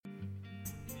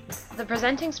The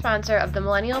presenting sponsor of the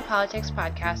Millennial Politics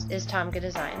Podcast is Tomga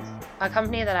Designs, a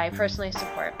company that I personally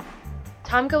support.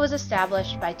 Tomga was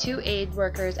established by two aid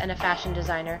workers and a fashion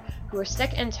designer who were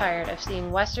sick and tired of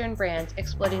seeing Western brands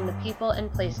exploiting the people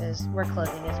and places where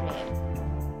clothing is made.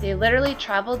 They literally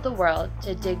traveled the world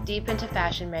to dig deep into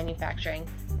fashion manufacturing,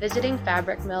 visiting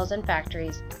fabric mills and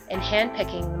factories, and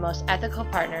hand-picking the most ethical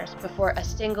partners before a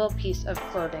single piece of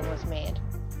clothing was made.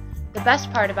 The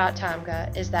best part about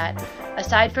Tomga is that,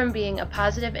 aside from being a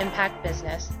positive impact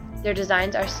business, their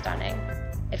designs are stunning.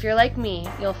 If you're like me,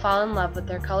 you'll fall in love with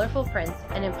their colorful prints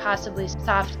and impossibly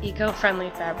soft,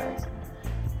 eco-friendly fabrics.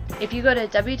 If you go to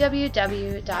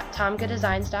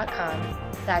www.tomgadesigns.com,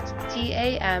 that's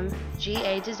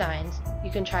T-A-M-G-A Designs,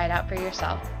 you can try it out for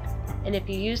yourself. And if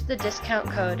you use the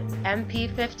discount code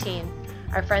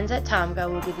MP15, our friends at Tomga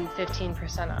will give you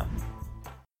 15% off.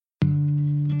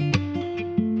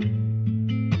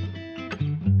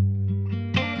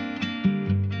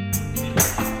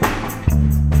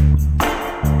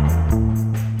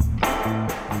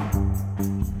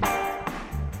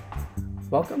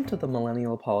 Welcome to the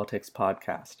Millennial Politics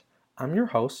Podcast. I'm your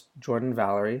host, Jordan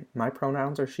Valerie. My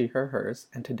pronouns are she, her, hers,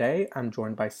 and today I'm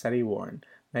joined by Seti Warren,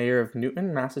 Mayor of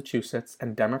Newton, Massachusetts,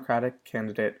 and Democratic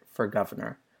candidate for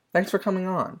governor. Thanks for coming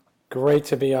on. Great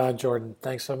to be on, Jordan.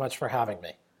 Thanks so much for having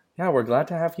me. Yeah, we're glad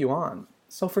to have you on.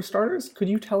 So for starters, could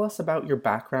you tell us about your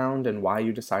background and why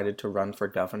you decided to run for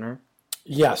governor?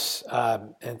 Yes,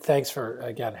 and thanks for,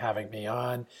 again, having me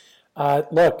on.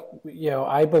 Look,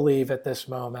 I believe at this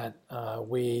moment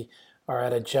we are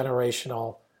at a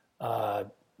generational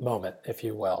moment, if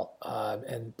you will.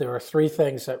 And there are three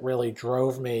things that really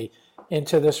drove me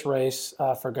into this race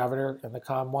for governor in the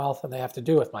Commonwealth, and they have to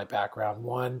do with my background.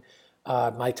 One,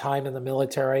 my time in the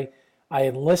military. I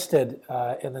enlisted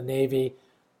in the Navy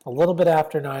a little bit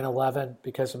after 9/11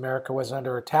 because America was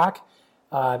under attack,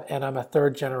 and I'm a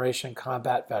third-generation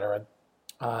combat veteran.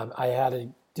 I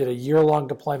did a year-long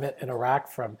deployment in Iraq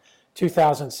from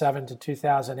 2007 to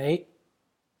 2008.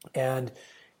 And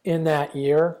in that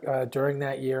year, during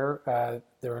that year,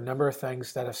 there are a number of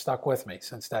things that have stuck with me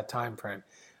since that time frame.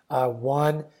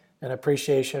 One, an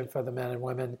appreciation for the men and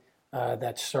women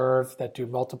that serve, that do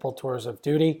multiple tours of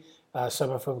duty, some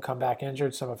of whom come back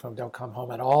injured, some of whom don't come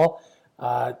home at all.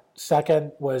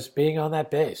 Second was being on that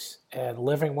base and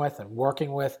living with and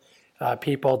working with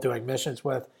people, doing missions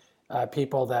with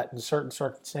people that in certain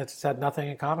circumstances had nothing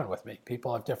in common with me.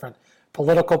 People of different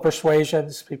political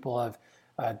persuasions, people of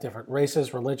different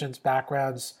races, religions,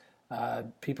 backgrounds,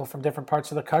 people from different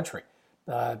parts of the country,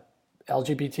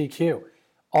 LGBTQ,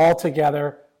 all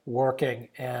together working,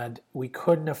 and we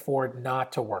couldn't afford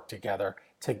not to work together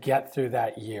to get through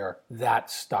that year.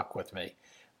 That stuck with me.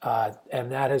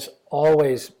 And that has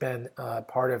always been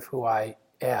part of who I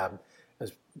am,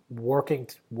 is working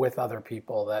with other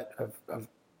people that have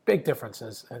big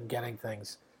differences in getting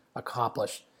things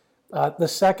accomplished. The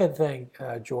second thing,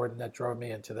 Jordan, that drove me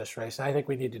into this race, and I think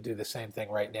we need to do the same thing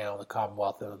right now in the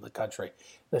Commonwealth and in the country.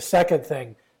 The second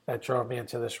thing that drove me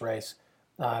into this race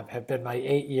have been my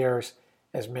 8 years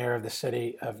as mayor of the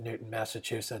city of Newton,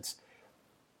 Massachusetts.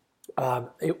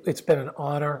 It's been an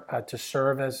honor to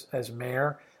serve as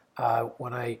mayor.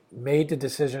 When I made the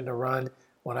decision to run,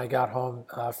 when I got home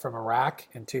from Iraq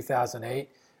in 2008,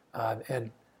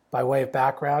 and by way of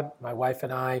background, my wife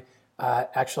and I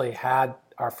actually had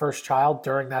our first child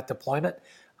during that deployment.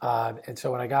 And so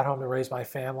when I got home to raise my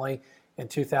family in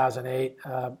 2008,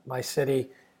 my city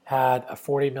had a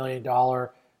 $40 million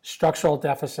structural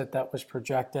deficit that was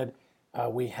projected.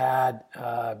 We had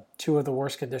two of the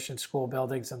worst conditioned school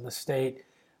buildings in the state,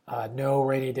 no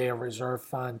rainy day reserve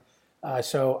fund.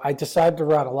 So I decided to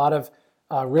run. A lot of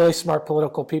really smart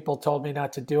political people told me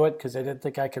not to do it because they didn't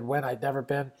think I could win. I'd never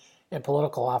been in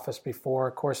political office before.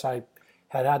 Of course, I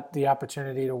had the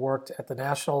opportunity to work at the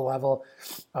national level,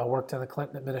 worked in the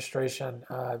Clinton administration,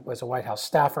 was a White House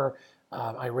staffer.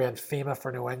 I ran FEMA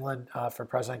for New England for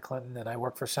President Clinton, and I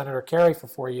worked for Senator Kerry for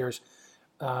 4 years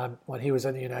when he was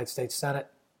in the United States Senate.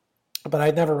 But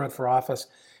I'd never run for office.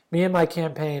 Me and my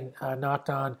campaign knocked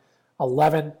on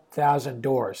 11,000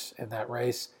 doors in that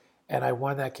race, and I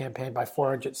won that campaign by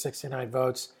 469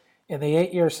 votes. In the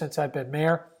 8 years since I've been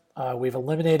mayor, we've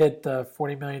eliminated the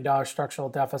 $40 million structural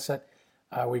deficit.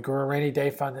 We grew a rainy day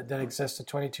fund that didn't exist to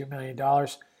 $22 million.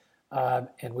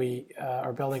 And we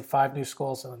are building 5 new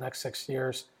schools in the next 6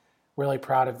 years. Really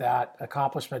proud of that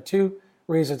accomplishment. Two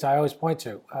reasons I always point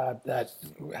to that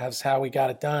has how we got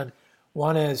it done.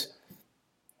 One is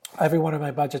every one of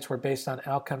my budgets were based on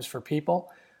outcomes for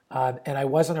people. And I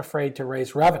wasn't afraid to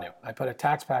raise revenue. I put a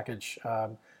tax package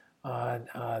on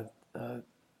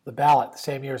the ballot the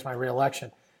same year as my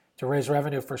reelection to raise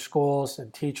revenue for schools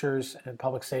and teachers and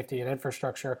public safety and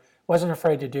infrastructure. Wasn't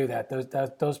afraid to do that.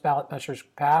 Those ballot measures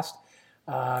passed,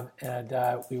 and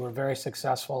we were very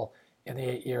successful in the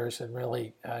 8 years in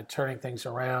really turning things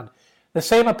around. The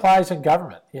same applies in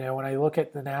government. When I look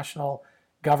at the national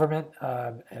government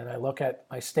and I look at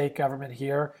my state government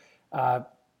here,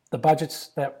 the budgets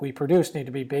that we produce need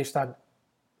to be based on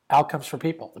outcomes for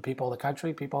people, the people of the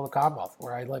country, people of the Commonwealth,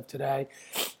 where I live today,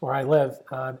 where I live.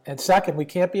 And second, we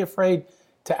can't be afraid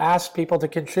to ask people to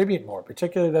contribute more,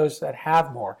 particularly those that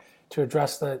have more, to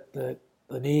address the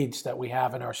needs that we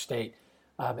have in our state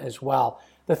as well.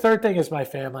 The third thing is my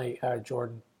family,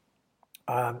 Jordan.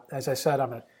 As I said,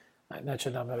 I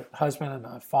mentioned I'm a husband and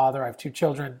a father. I have 2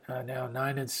 children now,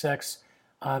 9 and 6,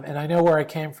 and I know where I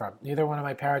came from. Neither one of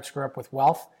my parents grew up with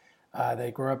wealth.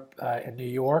 They grew up in New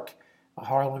York,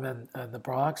 Harlem, and the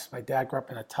Bronx. My dad grew up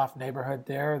in a tough neighborhood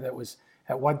there that was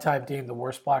at one time deemed the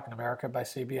worst block in America by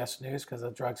CBS News because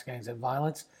of drugs, gangs, and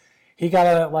violence. He got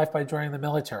out of that life by joining the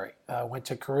military, went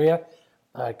to Korea,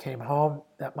 came home,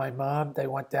 met my mom. They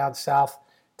went down south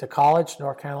to college,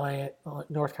 North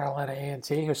Carolina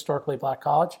A&T, historically black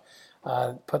college,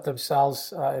 put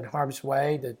themselves in harm's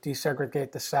way to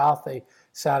desegregate the South. They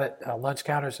sat at lunch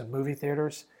counters and movie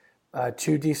theaters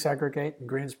to desegregate in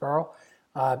Greensboro.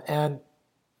 And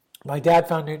my dad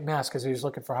found Newton, Mass. Because he was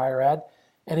looking for higher ed.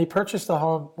 And he purchased the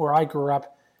home where I grew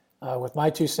up with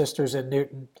my 2 sisters in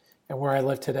Newton and where I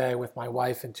live today with my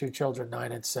wife and 2 children,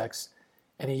 9 and 6.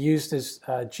 And he used his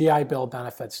GI Bill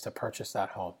benefits to purchase that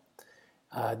home.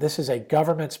 This is a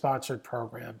government-sponsored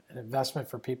program, an investment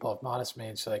for people of modest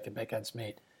means so they can make ends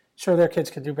meet. Sure, their kids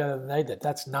can do better than they did.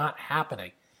 That's not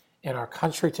happening in our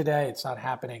country today. It's not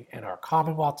happening in our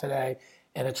Commonwealth today,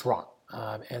 and it's wrong.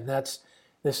 And that's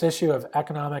this issue of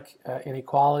economic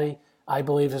inequality, I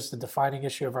believe, is the defining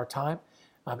issue of our time,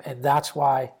 and that's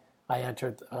why I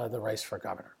entered the race for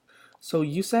governor. So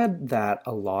you said that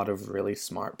a lot of really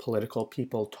smart political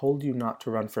people told you not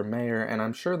to run for mayor, and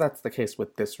I'm sure that's the case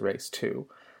with this race too.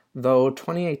 Though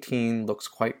 2018 looks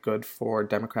quite good for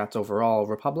Democrats overall,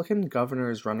 Republican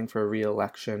governors running for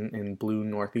re-election in blue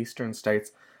northeastern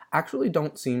states actually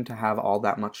don't seem to have all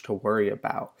that much to worry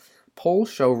about.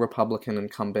 Polls show Republican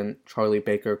incumbent Charlie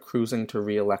Baker cruising to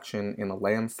re-election in a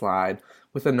landslide,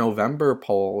 with a November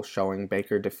poll showing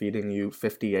Baker defeating you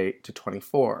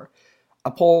 58-24. A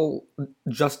poll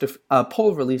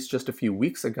released just a few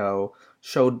weeks ago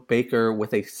showed Baker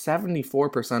with a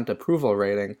 74% approval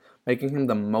rating, making him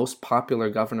the most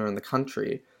popular governor in the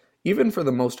country. Even for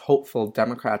the most hopeful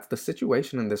Democrats, the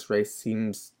situation in this race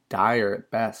seems dire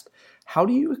at best. How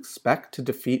do you expect to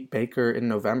defeat Baker in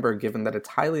November, given that it's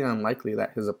highly unlikely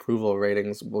that his approval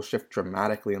ratings will shift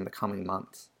dramatically in the coming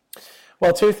months?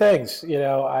 Well, 2 things.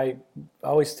 I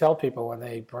always tell people when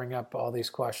they bring up all these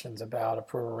questions about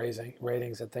approval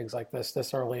ratings and things like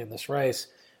this early in this race,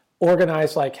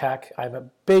 organize like heck. I'm a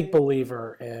big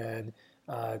believer in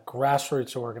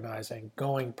grassroots organizing,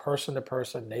 going person to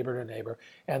person, neighbor to neighbor.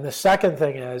 And the second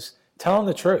thing is telling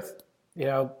the truth.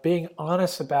 Being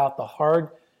honest about the hard,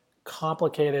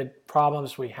 complicated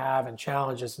problems we have and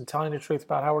challenges, and telling the truth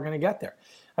about how we're going to get there.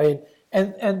 I mean,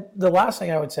 and the last thing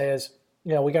I would say is,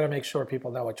 we got to make sure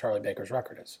people know what Charlie Baker's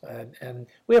record is. And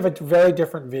we have a very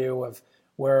different view of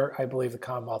where I believe the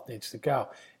Commonwealth needs to go.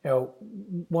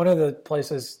 One of the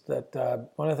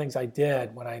things I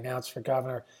did when I announced for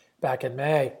governor back in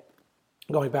May,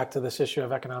 going back to this issue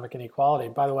of economic inequality.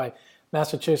 By the way,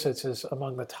 Massachusetts is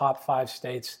among the top 5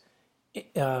 states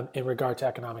in regard to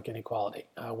economic inequality.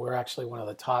 We're actually one of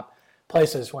the top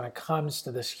places when it comes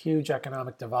to this huge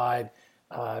economic divide.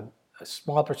 A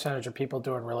small percentage of people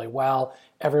doing really well,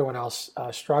 everyone else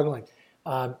struggling.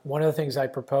 One of the things I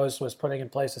proposed was putting in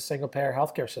place a single-payer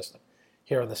healthcare system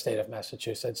here in the state of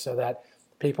Massachusetts so that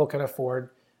people can afford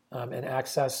and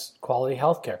access quality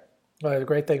healthcare. One of the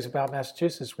great things about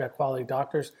Massachusetts, we have quality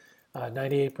doctors.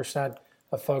 98%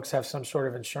 of folks have some sort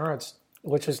of insurance,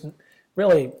 which is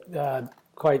really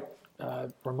quite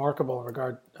remarkable in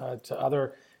regard to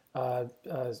other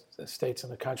states in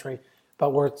the country.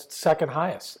 But we're second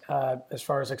highest as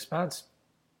far as expense.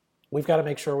 We've got to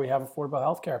make sure we have affordable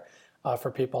health care for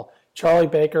people. Charlie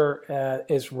Baker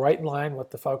is right in line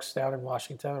with the folks down in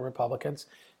Washington, the Republicans.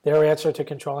 Their answer to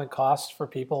controlling costs for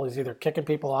people is either kicking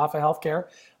people off of health care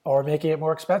or making it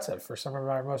more expensive for some of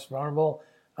our most vulnerable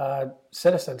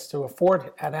citizens to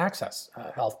afford and access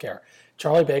health care.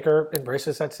 Charlie Baker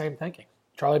embraces that same thinking.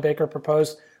 Charlie Baker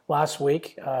proposed last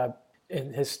week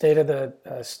in his State of the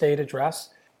State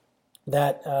address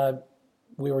that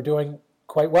we were doing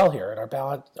quite well here, and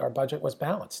our budget was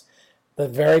balanced. The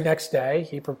very next day,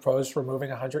 he proposed removing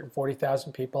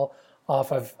 140,000 people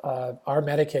off of our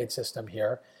Medicaid system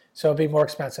here. So it'd be more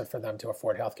expensive for them to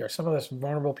afford health care. Some of the most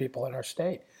vulnerable people in our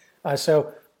state.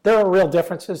 So there are real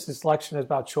differences. This election is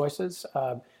about choices.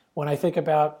 When I think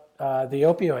about the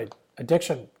opioid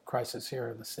addiction crisis here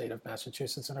in the state of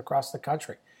Massachusetts and across the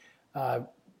country,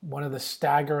 one of the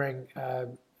staggering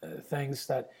things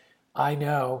that I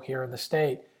know here in the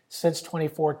state, since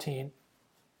 2014,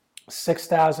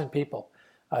 6,000 people,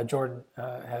 Jordan,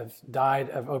 have died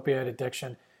of opioid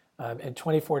addiction. In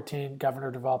 2014,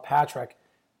 Governor Deval Patrick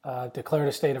declared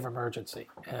a state of emergency.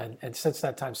 And since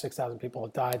that time, 6,000 people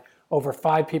have died. Over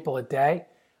 5 people a day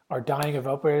are dying of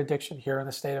opioid addiction here in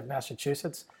the state of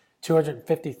Massachusetts.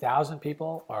 250,000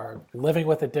 people are living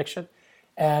with addiction.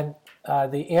 And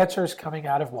the answers coming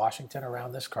out of Washington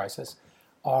around this crisis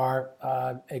are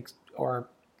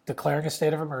declaring a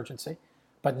state of emergency,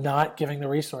 but not giving the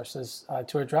resources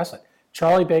to address it.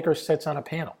 Charlie Baker sits on a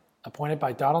panel appointed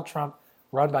by Donald Trump,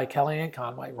 run by Kellyanne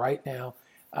Conway right now,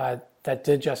 that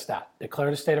did just that.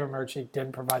 Declared a state of emergency,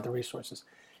 didn't provide the resources.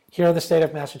 Here in the state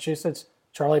of Massachusetts,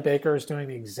 Charlie Baker is doing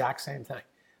the exact same thing.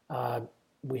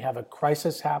 We have a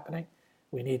crisis happening.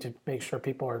 We need to make sure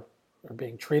people are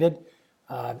being treated.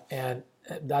 And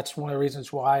that's one of the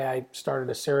reasons why I started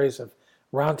a series of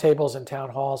roundtables and town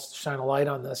halls to shine a light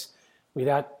on this. We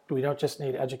don't just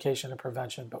need education and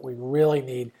prevention, but we really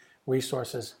need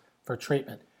resources for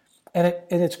treatment. And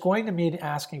it's going to mean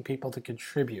asking people to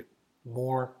contribute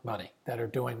more money that are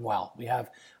doing well. We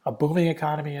have a booming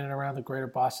economy in and around the greater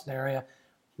Boston area.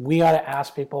 We got to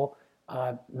ask people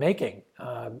making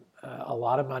a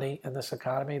lot of money in this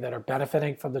economy that are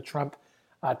benefiting from the Trump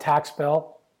tax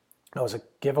bill. It was a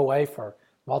giveaway for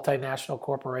multinational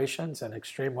corporations and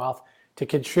extreme wealth to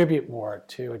contribute more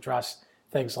to address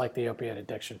things like the opioid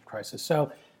addiction crisis.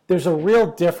 So there's a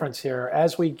real difference here.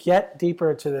 As we get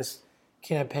deeper into this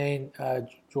campaign,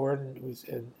 Jordan,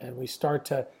 and we start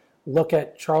to look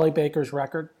at Charlie Baker's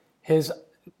record, his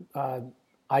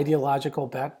ideological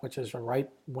bent, which is a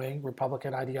right-wing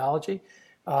Republican ideology,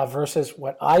 versus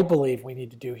what I believe we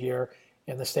need to do here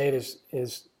in the state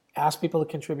is ask people to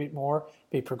contribute more,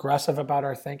 be progressive about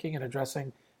our thinking and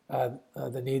addressing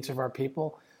the needs of our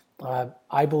people.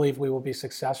 I believe we will be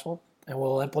successful, and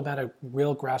we'll implement a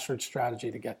real grassroots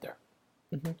strategy to get there.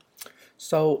 Mm-hmm.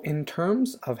 So in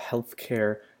terms of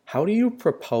healthcare, how do you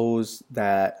propose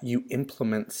that you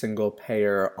implement single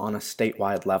payer on a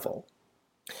statewide level?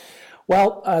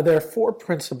 Well, there are 4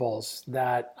 principles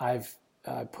that I've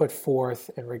put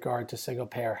forth in regard to single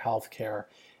payer healthcare.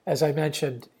 As I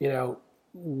mentioned,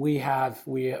 we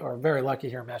are very lucky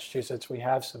here in Massachusetts. We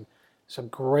have some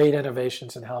great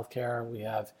innovations in healthcare. We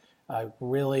have a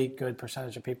really good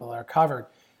percentage of people that are covered.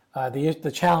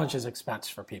 The challenge is expense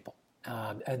for people.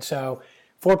 And so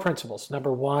 4 principles.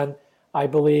 Number 1, I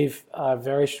believe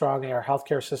very strongly our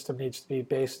healthcare system needs to be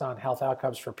based on health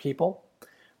outcomes for people.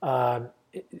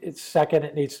 Second,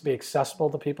 it needs to be accessible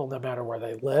to people no matter where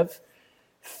they live.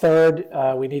 Third,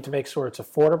 we need to make sure it's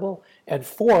affordable. And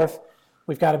fourth,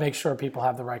 we've got to make sure people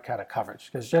have the right kind of coverage.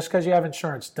 Because just because you have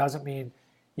insurance doesn't mean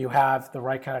you have the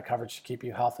right kind of coverage to keep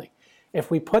you healthy.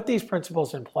 If we put these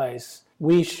principles in place,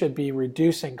 we should be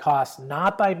reducing costs,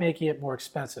 not by making it more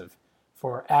expensive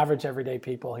for average everyday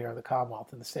people here in the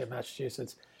Commonwealth, in the state of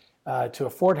Massachusetts, to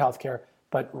afford health care,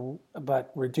 but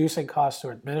reducing costs to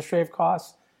administrative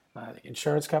costs,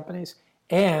 insurance companies,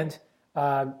 and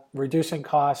reducing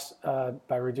costs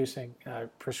by reducing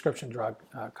prescription drug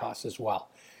costs as well.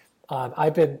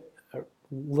 I've been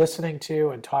listening to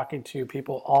and talking to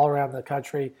people all around the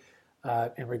country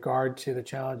in regard to the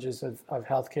challenges of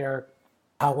healthcare,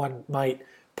 how one might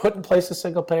put in place a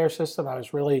single payer system. I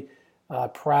was really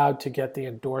proud to get the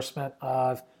endorsement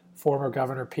of former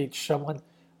Governor Pete Shumlin,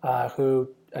 who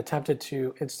attempted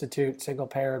to institute single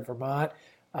payer in Vermont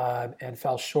and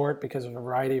fell short because of a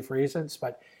variety of reasons,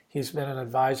 but he's been an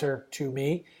advisor to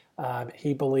me.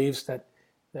 He believes that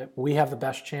we have the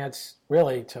best chance,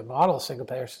 really, to model a single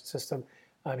payer system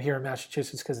here in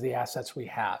Massachusetts because of the assets we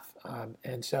have.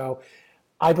 And so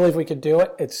I believe we can do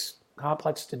it. It's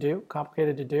complicated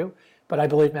to do, but I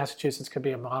believe Massachusetts could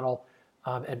be a model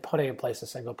and putting in place a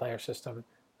single payer system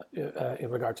in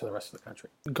regard to the rest of the country.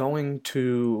 Going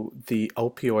to the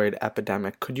opioid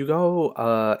epidemic, could you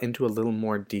go into a little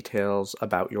more details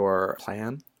about your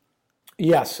plan?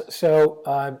 Yes.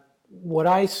 So what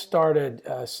I started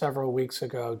several weeks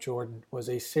ago, Jordan, was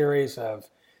a series of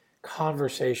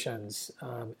conversations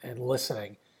and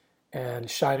listening and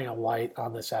shining a light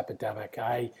on this epidemic.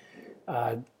 I,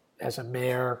 as a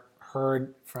mayor,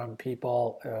 heard from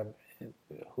people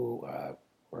who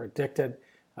were addicted,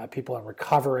 people in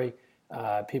recovery,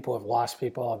 people who have lost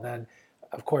people, and then,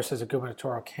 of course, as a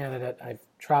gubernatorial candidate, I've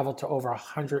traveled to over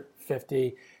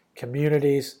 150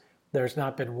 communities. There's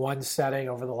not been one setting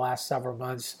over the last several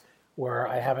months where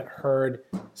I haven't heard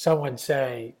someone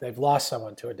say they've lost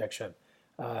someone to addiction.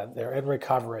 They're in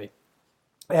recovery.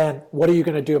 And what are you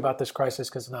going to do about this crisis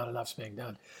because not enough's being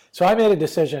done? So I made a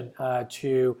decision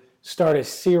to start a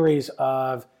series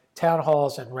of town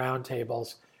halls and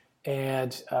roundtables.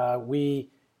 And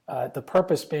the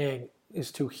purpose being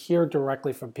is to hear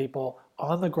directly from people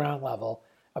on the ground level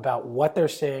about what they're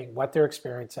seeing, what they're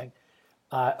experiencing,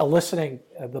 eliciting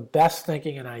the best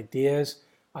thinking and ideas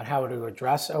on how to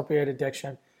address opioid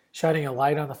addiction, shining a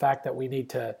light on the fact that we need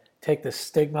to take the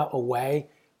stigma away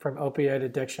from opioid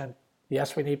addiction.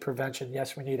 Yes, we need prevention.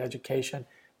 Yes, we need education,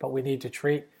 but we need to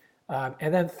treat.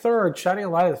 And then third, shining a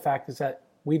light on the fact is that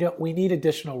we need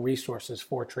additional resources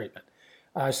for treatment.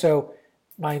 So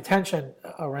my intention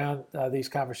around these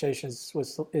conversations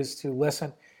is to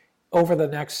listen. Over the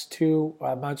next 2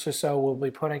 months or so, we'll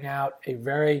be putting out a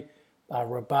very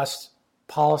robust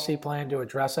policy plan to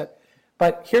address it.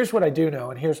 But here's what I do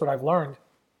know, and here's what I've learned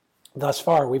thus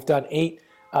far. We've done 8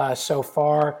 so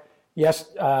far.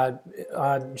 Yes,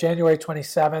 on January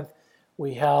 27th,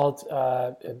 we held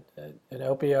an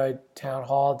opioid town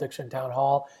hall, addiction town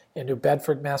hall in New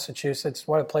Bedford, Massachusetts,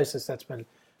 one of the places that's been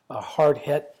hard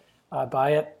hit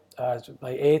by it,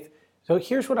 my 8th. So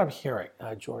here's what I'm hearing,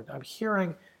 Jordan. I'm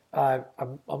hearing a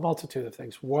multitude of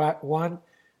things. One,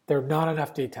 there are not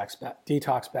enough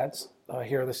detox beds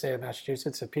here in the state of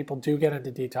Massachusetts. If people do get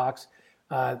into detox,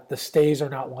 the stays are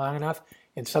not long enough.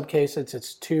 In some cases,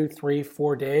 it's 2, 3,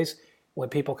 4 days. When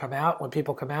people come out,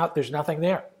 there's nothing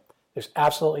there. There's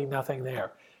absolutely nothing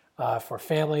there for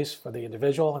families, for the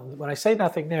individual. And when I say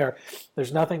nothing there,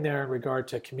 there's nothing there in regard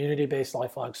to community-based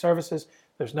lifelong services.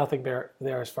 There's nothing there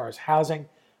as far as housing.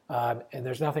 And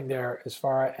there's nothing there as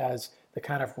far as the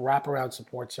kind of wraparound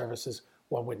support services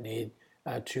one would need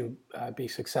to be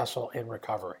successful in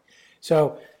recovery.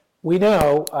 So we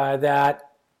know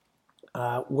that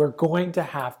we're going to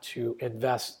have to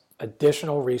invest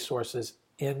additional resources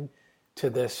into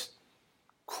this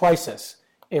crisis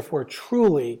if we're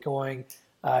truly going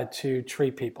to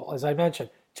treat people. As I mentioned,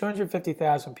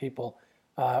 250,000 people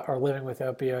are living with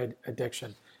opioid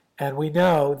addiction, and we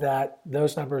know that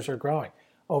those numbers are growing.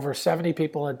 Over 70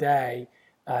 people a day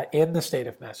in the state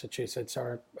of Massachusetts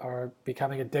are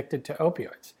becoming addicted to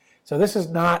opioids. So this is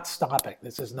not stopping.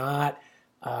 This is not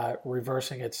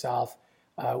reversing itself.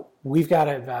 We've got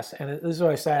to invest. And this is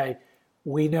what I say.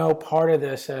 We know part of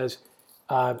this is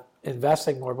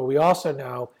investing more, but we also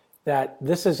know that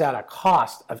this is at a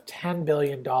cost of $10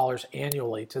 billion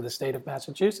annually to the state of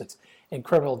Massachusetts in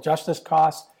criminal justice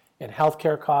costs, in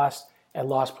healthcare costs, and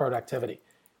lost productivity.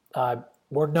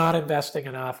 We're not investing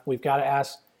enough. We've got to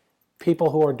ask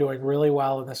people who are doing really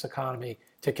well in this economy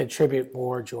to contribute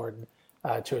more, Jordan,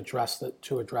 to address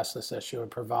this issue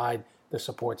and provide the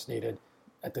supports needed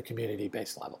at the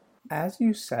community-based level. As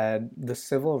you said, the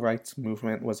civil rights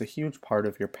movement was a huge part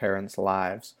of your parents'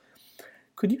 lives.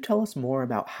 Could you tell us more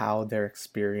about how their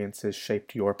experiences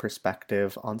shaped your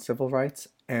perspective on civil rights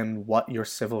and what your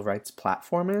civil rights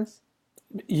platform is?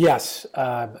 Yes,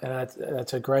 and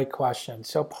that's a great question.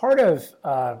 So part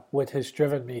of what has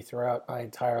driven me throughout my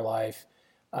entire life,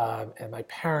 and my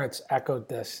parents echoed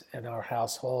this in our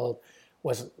household,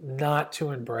 was not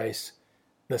to embrace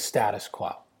the status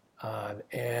quo.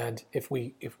 And if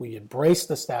we embrace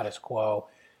the status quo,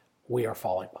 we are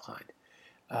falling behind.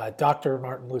 Dr.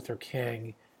 Martin Luther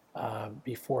King,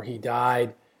 before he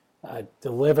died,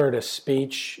 delivered a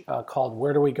speech called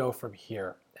 "Where Do We Go From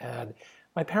Here?" And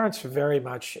my parents very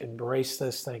much embraced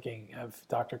this thinking of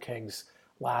Dr. King's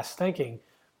last thinking,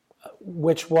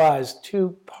 which was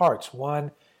 2 parts.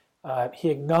 One, he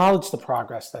acknowledged the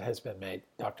progress that has been made,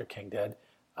 Dr. King did,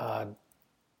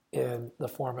 in the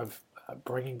form of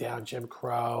bringing down Jim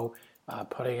Crow,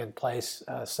 putting in place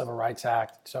Civil Rights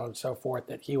Act, so on and so forth,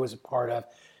 that he was a part of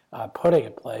putting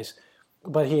in place.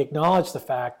 But he acknowledged the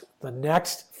fact the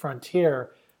next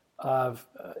frontier of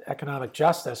economic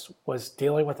justice was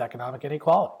dealing with economic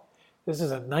inequality. This is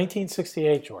in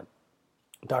 1968, Jordan.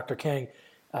 Dr. King,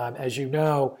 as you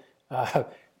know,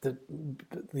 the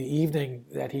evening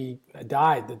that he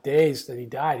died, the days that he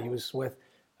died, he was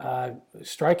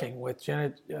striking with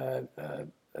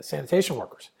sanitation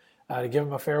workers to give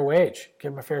them a fair wage,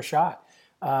 give them a fair shot.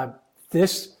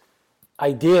 This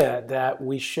idea that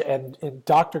we should, and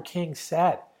Dr. King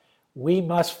said, we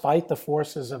must fight the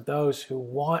forces of those who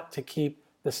want to keep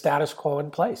the status quo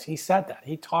in place. He said that.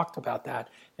 He talked about that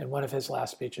in one of his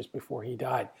last speeches before he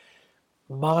died.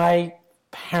 My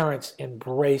parents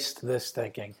embraced this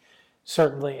thinking.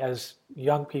 Certainly as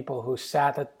young people who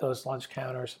sat at those lunch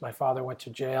counters, my father went to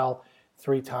jail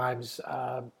 3 times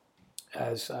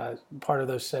as part of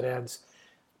those sit-ins.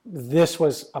 This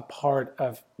was a part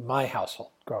of my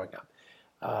household growing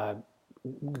up.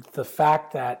 The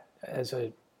fact that as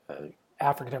a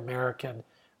African American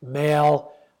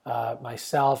male,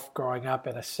 myself growing up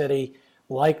in a city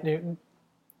like Newton,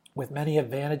 with many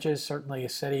advantages, certainly a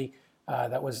city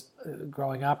that was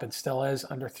growing up and still is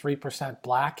under 3%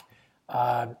 black,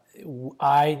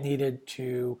 I needed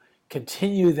to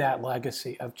continue that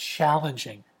legacy of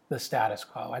challenging the status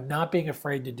quo and not being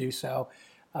afraid to do so,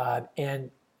 and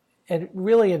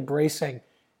really embracing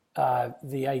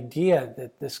the idea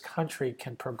that this country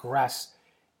can progress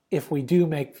if we do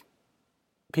make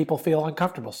people feel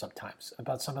uncomfortable sometimes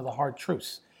about some of the hard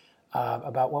truths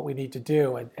about what we need to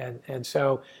do. And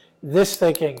so this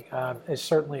thinking is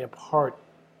certainly a part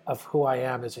of who I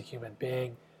am as a human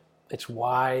being. It's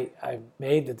why I've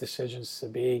made the decisions to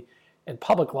be in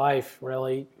public life,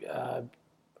 really,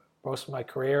 most of my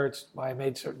career. It's why I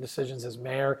made certain decisions as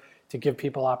mayor to give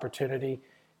people opportunity.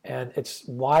 And it's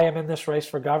why I'm in this race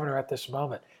for governor at this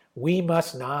moment. We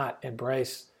must not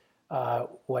embrace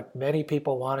what many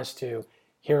people want us to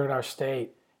here in our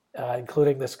state,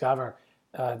 including this governor,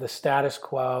 the status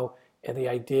quo and the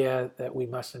idea that we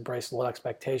must embrace low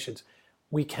expectations.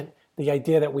 The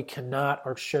idea that we cannot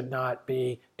or should not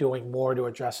be doing more to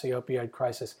address the opioid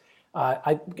crisis.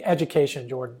 Education,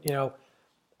 Jordan,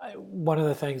 one of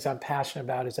the things I'm passionate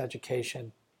about is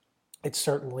education. It's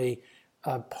certainly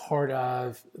a part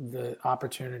of the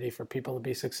opportunity for people to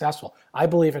be successful. I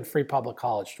believe in free public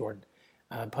college, Jordan,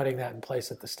 putting that in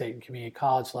place at the state and community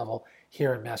college level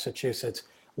here in Massachusetts,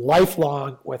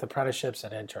 lifelong with apprenticeships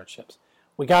and internships.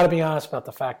 We got to be honest about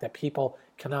the fact that people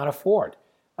cannot afford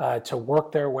to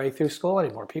work their way through school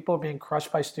anymore. People are being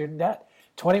crushed by student debt.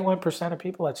 21% of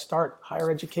people that start higher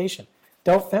education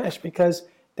don't finish because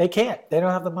they can't. They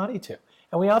don't have the money to.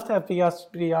 And we have to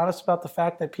be honest about the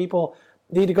fact that people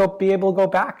need to be able to go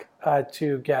back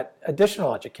to get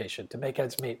additional education to make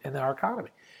ends meet in our economy.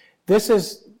 This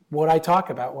is what I talk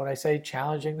about when I say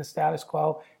challenging the status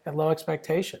quo and low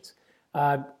expectations.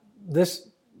 In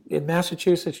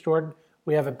Massachusetts, Jordan,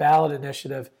 we have a ballot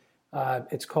initiative.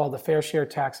 It's called the Fair Share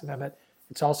Tax Amendment.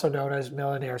 It's also known as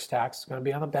Millionaire's Tax. It's going to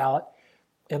be on the ballot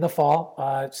in the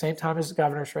fall, same time as the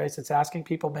governor's race. It's asking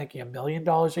people making $1 million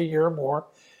a year or more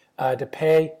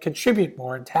to contribute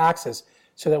more in taxes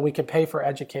so that we can pay for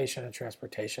education and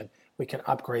transportation. We can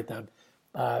upgrade them.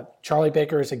 Charlie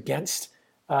Baker is against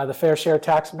the Fair Share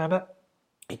Tax Amendment.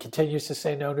 He continues to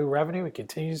say no new revenue. He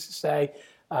continues to say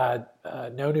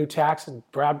no new tax and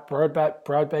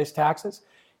broad-based taxes.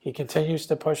 He continues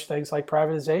to push things like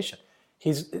privatization.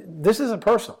 This isn't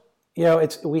personal.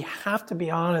 We have to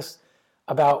be honest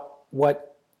about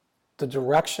what the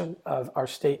direction of our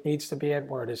state needs to be in,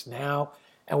 where it is now,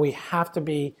 and we have to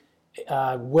be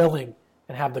willing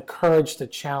and have the courage to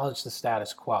challenge the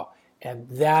status quo. And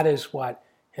that is what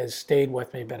has stayed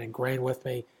with me, been ingrained with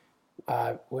me,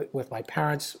 with my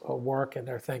parents' work and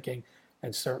their thinking,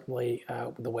 and certainly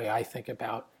the way I think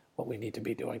about what we need to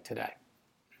be doing today.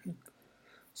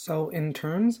 So in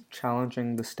terms of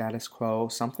challenging the status quo,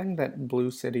 something that blue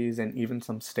cities and even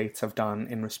some states have done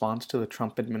in response to the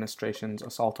Trump administration's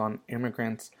assault on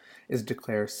immigrants is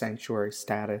declare sanctuary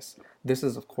status. This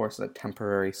is, of course, a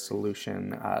temporary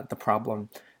solution. The problem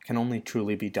can only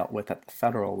truly be dealt with at the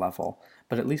federal level.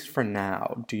 But at least for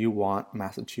now, do you want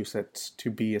Massachusetts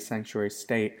to be a sanctuary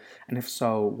state? And if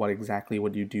so, what exactly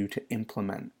would you do to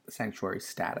implement sanctuary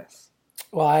status?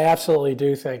 Well, I absolutely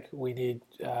do think we need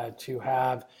to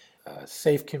have a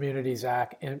Safe Communities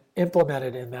Act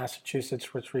implemented in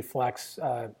Massachusetts, which reflects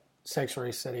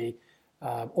sanctuary city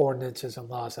ordinances and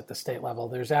laws at the state level.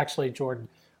 There's actually, Jordan,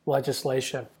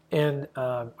 legislation in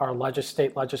our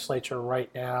state legislature right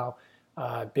now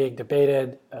being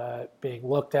debated, being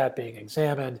looked at, being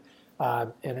examined.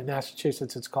 And in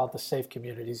Massachusetts, it's called the Safe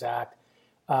Communities Act.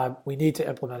 We need to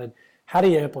implement it. How do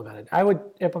you implement it? I would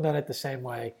implement it the same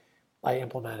way I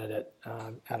implemented it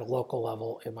at a local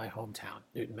level in my hometown,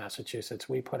 Newton, Massachusetts.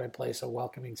 We put in place a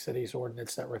welcoming cities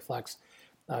ordinance that reflects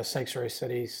sanctuary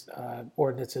cities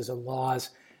ordinances and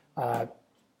laws a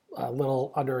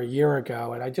little under a year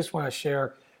ago. And I just want to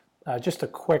share just a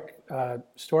quick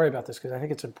story about this because I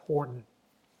think it's an important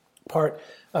part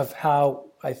of how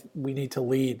we need to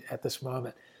lead at this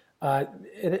moment.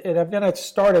 And I'm going to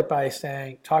start it by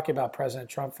talking about President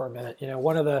Trump for a minute.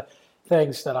 One of the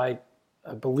things that I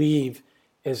believe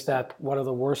is that one of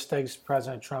the worst things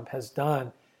President Trump has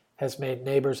done has made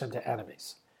neighbors into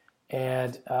enemies.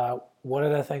 And one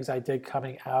of the things I did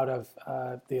coming out of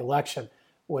the election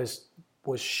was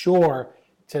sure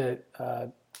to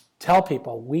tell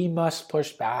people we must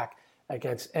push back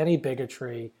against any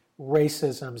bigotry,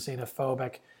 racism,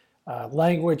 xenophobic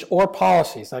language or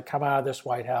policies that come out of this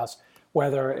White House,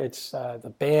 whether it's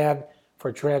the ban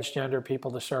for transgender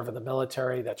people to serve in the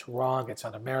military. That's wrong. It's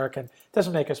un-American. It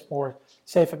doesn't make us more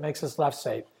safe. It makes us less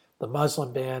safe. The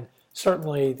Muslim ban,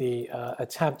 certainly the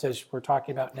attempt, as we're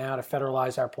talking about now, to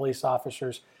federalize our police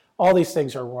officers. All these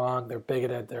things are wrong. They're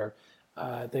bigoted.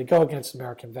 They go against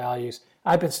American values.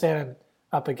 I've been standing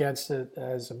up against it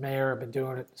as a mayor. I've been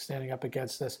doing it, standing up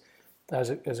against this as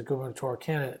a gubernatorial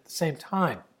candidate. At the same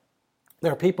time,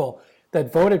 there are people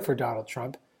that voted for Donald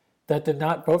Trump that did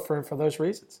not vote for him for those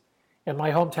reasons. In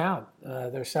my hometown,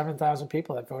 there are 7,000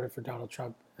 people that voted for Donald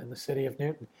Trump in the city of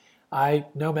Newton. I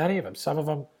know many of them. Some of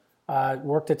them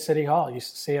worked at City Hall. I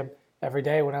used to see them every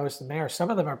day when I was the mayor.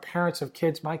 Some of them are parents of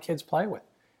kids my kids play with.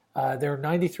 There are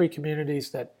 93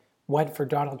 communities that went for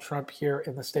Donald Trump here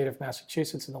in the state of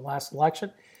Massachusetts in the last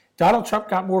election. Donald Trump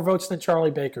got more votes than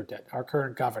Charlie Baker did, our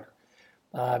current governor.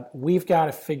 We've got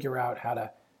to figure out how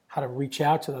to reach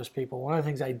out to those people. One of the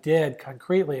things I did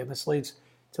concretely, and this leads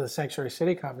to the Sanctuary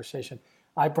City conversation,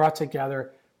 I brought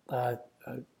together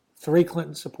 3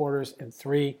 Clinton supporters and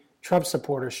 3 Trump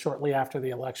supporters shortly after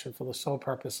the election for the sole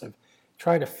purpose of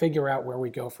trying to figure out where we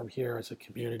go from here as a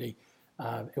community.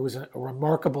 It was a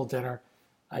remarkable dinner.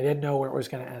 I didn't know where it was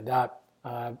going to end up,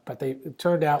 but it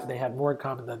turned out they had more in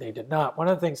common than they did not. One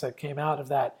of the things that came out of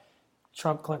that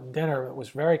Trump-Clinton dinner that was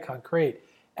very concrete,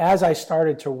 as I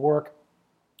started to work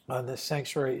on the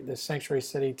sanctuary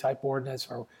city type ordinance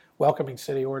or welcoming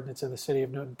city ordinance in the city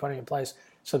of Newton, putting in place,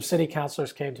 some city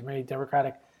councilors came to me,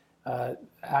 Democratic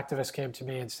activists came to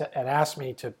me and asked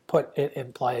me to put it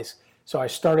in place. So I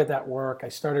started that work. I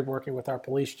started working with our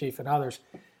police chief and others.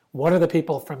 One of the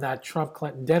people from that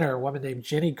Trump-Clinton dinner, a woman named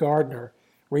Ginny Gardner,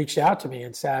 reached out to me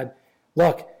and said,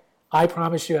 look, I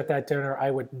promised you at that dinner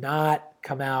I would not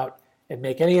come out and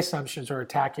make any assumptions or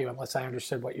attack you unless I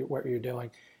understood what you're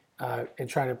doing and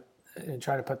try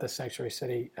to put the sanctuary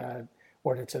city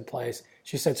ordinance in place.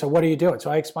 She said, so what are you doing? So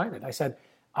I explained it. I said,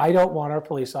 I don't want our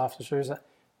police officers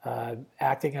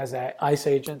acting as ICE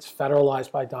agents,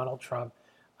 federalized by Donald Trump,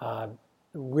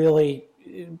 really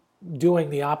doing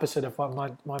the opposite of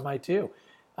what one might do.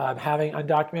 Having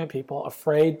undocumented people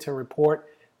afraid to report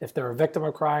if they're a victim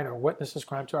of crime or witnesses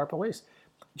crime to our police.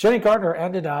 Ginny Gardner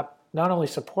ended up not only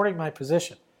supporting my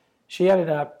position, she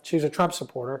was a Trump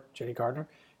supporter, Ginny Gardner.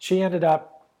 She ended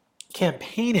up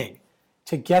campaigning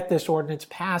to get this ordinance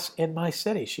passed in my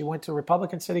city. She went to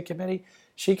Republican City Committee.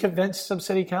 She convinced some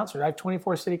city councilors. I have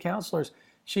 24 city councilors.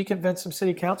 She convinced some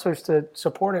city councilors to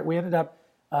support it. We ended up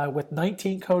with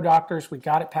 19 co-doctors. We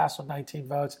got it passed with 19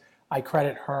 votes. I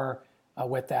credit her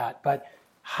with that. But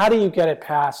how do you get it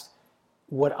passed?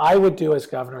 What I would do as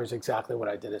governor is exactly what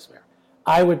I did as mayor.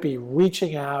 I would be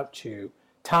reaching out to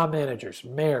town managers,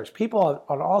 mayors, people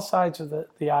on all sides of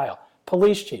the aisle,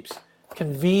 police chiefs,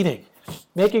 convening,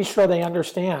 making sure they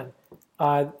understand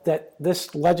that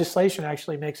this legislation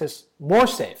actually makes us more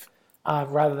safe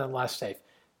rather than less safe.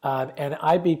 And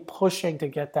I'd be pushing to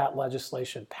get that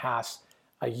legislation passed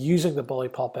using the bully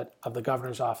pulpit of the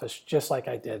governor's office, just like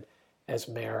I did as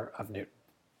mayor of Newton.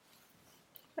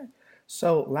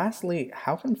 So lastly,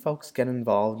 how can folks get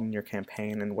involved in your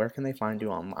campaign and where can they find you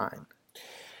online?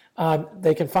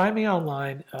 They can find me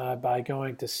online by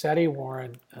going to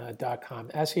SettyWarren.com,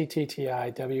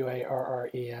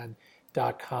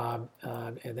 SettyWarren.com,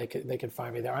 and they can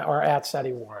find me there, or at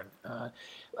SettyWarren.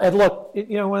 And look,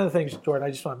 one of the things, Jordan,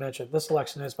 I just want to mention, this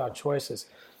election is about choices.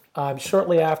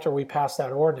 Shortly after we passed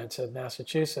that ordinance in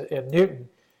Massachusetts, in Newton,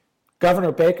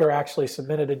 Governor Baker actually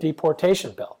submitted a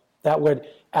deportation bill that would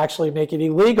actually make it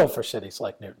illegal for cities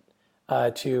like Newton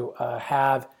to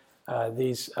have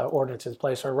these ordinances in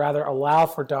place, or rather allow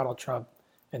for Donald Trump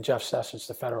and Jeff Sessions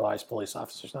to federalize police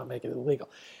officers, not make it illegal.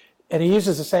 And he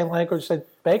uses the same language that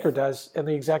Baker does in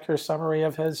the executive summary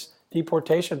of his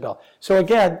deportation bill. So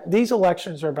again, these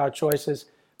elections are about choices.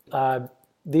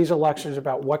 These elections are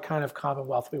about what kind of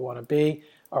Commonwealth we want to be.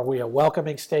 Are we a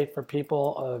welcoming state for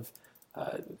people of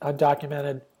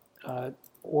undocumented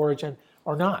origin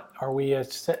or not? Are we a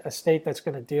state that's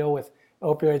going to deal with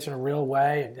opioids in a real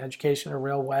way and education in a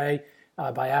real way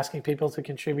by asking people to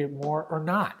contribute more or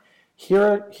not?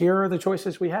 Here are the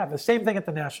choices we have. The same thing at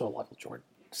the national level, Jordan.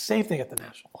 Same thing at the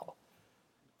national level.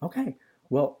 Okay.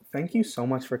 Well, thank you so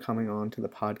much for coming on to the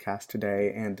podcast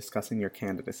today and discussing your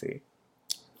candidacy.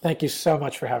 Thank you so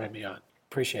much for having me on.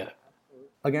 Appreciate it.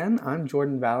 Again, I'm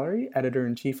Jordan Valerie,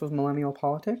 Editor-in-Chief of Millennial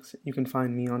Politics. You can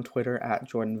find me on Twitter at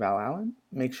JordanValAllen.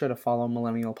 Make sure to follow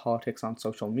Millennial Politics on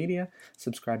social media,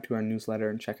 subscribe to our newsletter,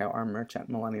 and check out our merch at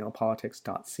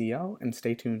millennialpolitics.co, and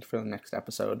stay tuned for the next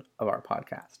episode of our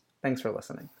podcast. Thanks for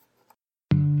listening.